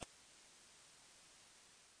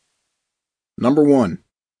Number 1.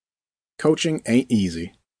 Coaching ain't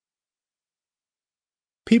easy.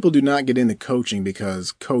 People do not get into coaching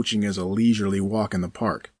because coaching is a leisurely walk in the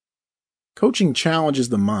park. Coaching challenges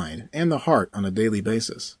the mind and the heart on a daily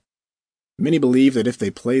basis. Many believe that if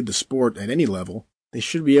they played the sport at any level, they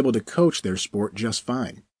should be able to coach their sport just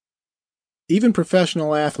fine. Even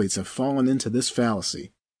professional athletes have fallen into this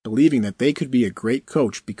fallacy, believing that they could be a great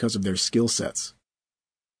coach because of their skill sets.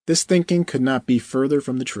 This thinking could not be further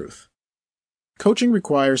from the truth. Coaching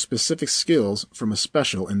requires specific skills from a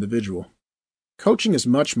special individual. Coaching is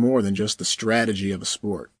much more than just the strategy of a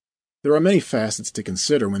sport. There are many facets to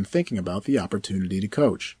consider when thinking about the opportunity to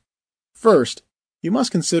coach. First, you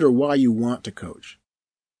must consider why you want to coach.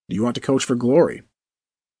 Do you want to coach for glory?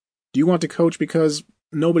 Do you want to coach because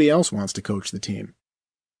nobody else wants to coach the team?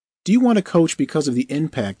 Do you want to coach because of the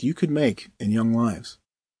impact you could make in young lives?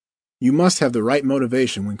 You must have the right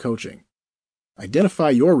motivation when coaching. Identify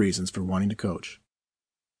your reasons for wanting to coach.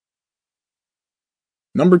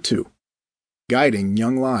 Number 2. Guiding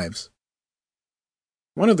young lives.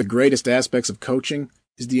 One of the greatest aspects of coaching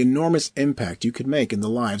is the enormous impact you can make in the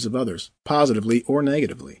lives of others, positively or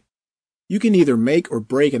negatively. You can either make or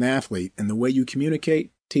break an athlete in the way you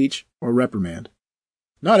communicate, teach, or reprimand.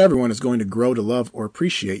 Not everyone is going to grow to love or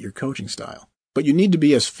appreciate your coaching style, but you need to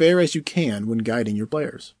be as fair as you can when guiding your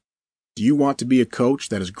players. Do you want to be a coach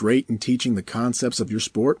that is great in teaching the concepts of your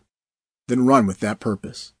sport? Then run with that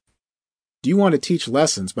purpose. Do you want to teach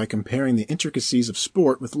lessons by comparing the intricacies of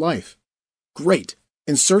sport with life? Great!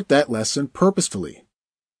 Insert that lesson purposefully.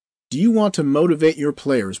 Do you want to motivate your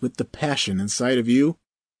players with the passion inside of you?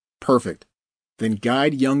 Perfect. Then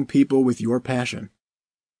guide young people with your passion.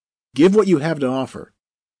 Give what you have to offer,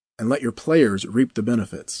 and let your players reap the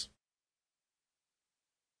benefits.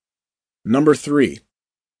 Number 3.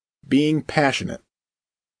 Being passionate.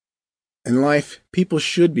 In life, people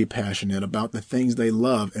should be passionate about the things they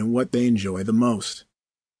love and what they enjoy the most.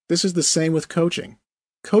 This is the same with coaching.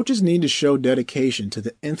 Coaches need to show dedication to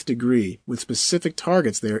the nth degree with specific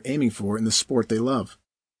targets they are aiming for in the sport they love.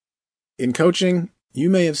 In coaching, you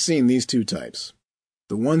may have seen these two types: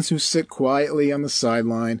 the ones who sit quietly on the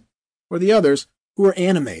sideline, or the others who are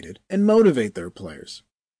animated and motivate their players.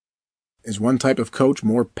 Is one type of coach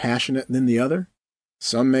more passionate than the other?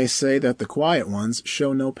 Some may say that the quiet ones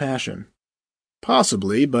show no passion.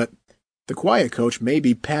 Possibly, but the quiet coach may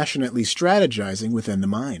be passionately strategizing within the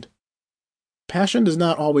mind. Passion does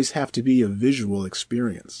not always have to be a visual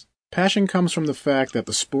experience. Passion comes from the fact that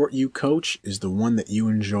the sport you coach is the one that you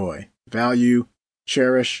enjoy, value,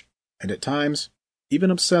 cherish, and at times even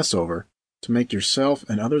obsess over to make yourself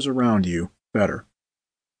and others around you better.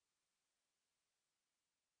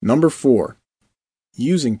 Number 4.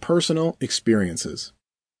 Using personal experiences.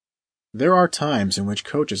 There are times in which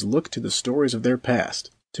coaches look to the stories of their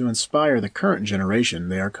past to inspire the current generation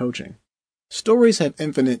they are coaching. Stories have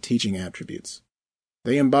infinite teaching attributes.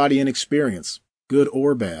 They embody an experience, good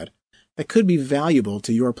or bad, that could be valuable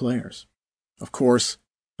to your players. Of course,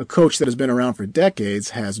 a coach that has been around for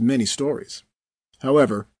decades has many stories.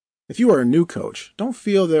 However, if you are a new coach, don't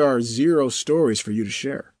feel there are 0 stories for you to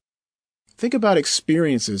share. Think about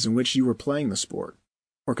experiences in which you were playing the sport,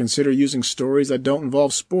 or consider using stories that don't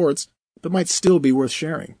involve sports but might still be worth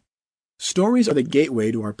sharing. Stories are the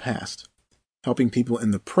gateway to our past, helping people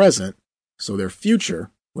in the present so their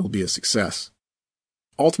future will be a success.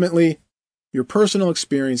 Ultimately, your personal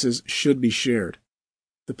experiences should be shared.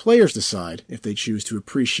 The players decide if they choose to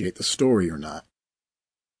appreciate the story or not.